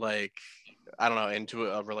how, like, I don't know, into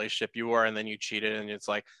a relationship you were, and then you cheated, and it's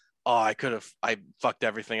like, I fucked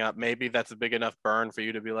everything up. Maybe that's a big enough burn for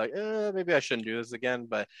you to be like, maybe I shouldn't do this again.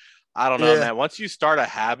 But I don't know, man. Once you start a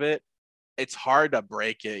habit, it's hard to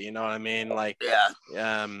break it. You know what I mean? Like,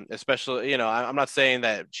 especially, I'm not saying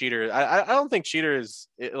that cheaters. I don't think cheaters.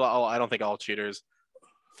 I don't think all cheaters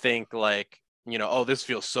think like, oh, this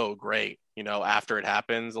feels so great. After it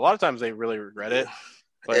happens, a lot of times they really regret it.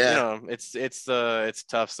 But it's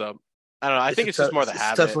tough. So I don't know. I think it's just more the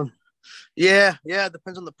habit. Tough one. Yeah. It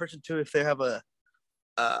depends on the person too. If they have a,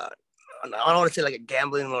 I don't want to say like a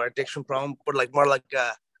gambling or addiction problem, but like more like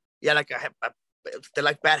if they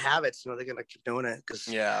like bad habits, they're gonna keep doing it. Cause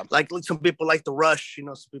like some people like the rush,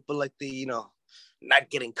 some people like the, not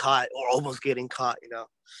getting caught or almost getting caught.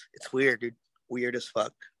 It's weird, dude. Weird as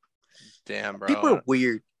fuck. Damn, bro. People are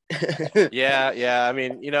weird. Yeah. I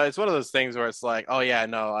mean, it's one of those things where it's like, oh yeah,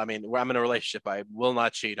 no. I mean, I'm in a relationship. I will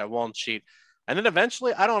not cheat. I won't cheat. And then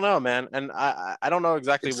eventually, I don't know, man. And I don't know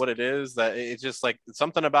exactly what it is that it's just like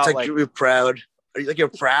something about it's like you're proud. You're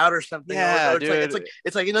proud or something. Yeah, or dude.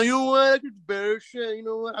 It's like, you know what? I could better shit. You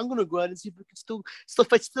know what? I'm gonna go out and see if I can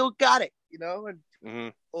if I still got it.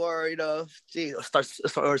 And or it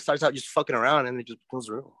starts out just fucking around and it just becomes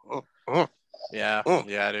real. Yeah,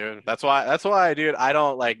 dude. That's why, dude. I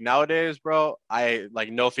don't like nowadays, bro. I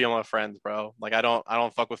like no female friends, bro. Like I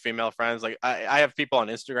don't fuck with female friends. Like I have people on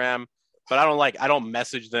Instagram. But I don't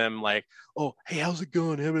message them like, oh, hey, how's it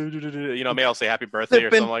going? Maybe I'll say happy birthday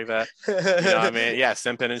or something like that. You know what I mean? Yeah,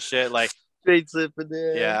 simping and shit. Like, straight simping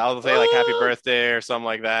there. Yeah, I'll say like happy birthday or something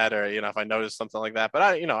like that. Or, if I notice something like that. But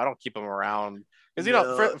I don't keep them around.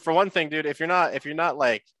 Because, for one thing, dude, if you're not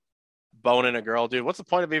like boning a girl, dude, what's the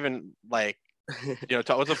point of even like,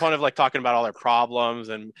 what's the point of like talking about all their problems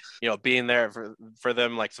and, being there for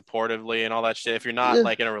them like supportively and all that shit if you're not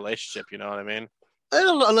like in a relationship, you know what I mean? I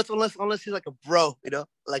don't know, unless he's like a bro,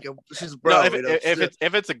 she's a bro. No,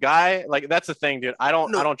 if it's a guy, like that's the thing, dude. I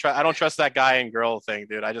don't trust that guy and girl thing,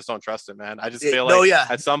 dude. I just don't trust it, man. I just feel like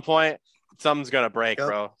at some point something's gonna break,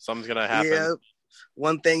 bro. Something's gonna happen. Yeah,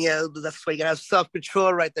 one thing, that's why you gotta have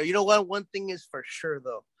self-control right there. You know what? One thing is for sure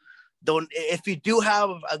though, if you do have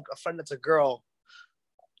a friend that's a girl,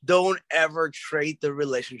 don't ever trade the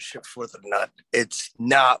relationship for the nut. It's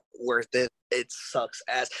not worth it. It sucks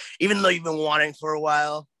ass. Even though you've been wanting for a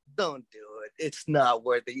while, don't do it. It's not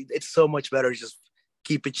worth it. It's so much better to just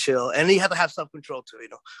keep it chill. And you have to have self-control too,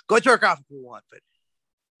 Go jerk off if you want, but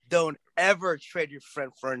don't ever trade your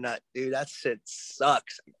friend for a nut, dude. That shit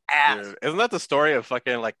sucks ass. Dude, isn't that the story of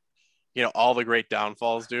fucking like, all the great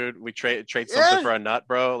downfalls, dude? We trade something for a nut,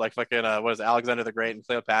 bro. Like fucking what is it, Alexander the Great and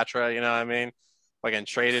Cleopatra, you know what I mean? Fucking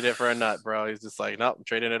traded it for a nut, bro. He's just like, nope, I'm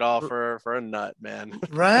trading it all for a nut, man.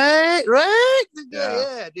 Right?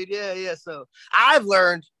 Yeah, dude. Yeah. So I've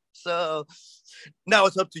learned. So now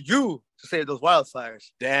it's up to you to save those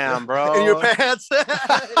wildfires. Damn, bro. In your pants.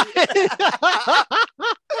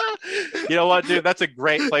 You know what, dude? That's a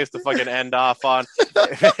great place to fucking end off on.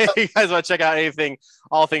 If you guys want to check out anything,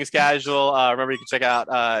 all things casual, remember you can check out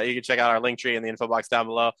our link tree in the info box down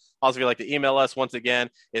below. Also, if you'd like to email us, once again,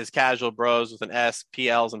 is casualbros with an S,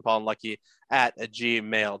 PLs and Paul and Lucky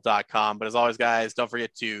 @gmail.com. But as always, guys, don't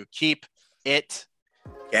forget to keep it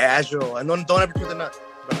casual and don't ever trade the nut.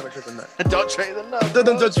 Don't trade the nut. Don't trade the nut.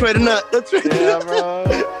 Don't trade the nut. Bro.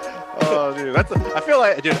 Oh, dude, I feel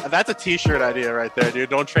like, dude, that's a t-shirt idea right there, dude.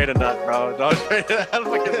 Don't trade a nut, bro. Don't trade it. I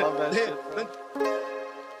fucking love that shit.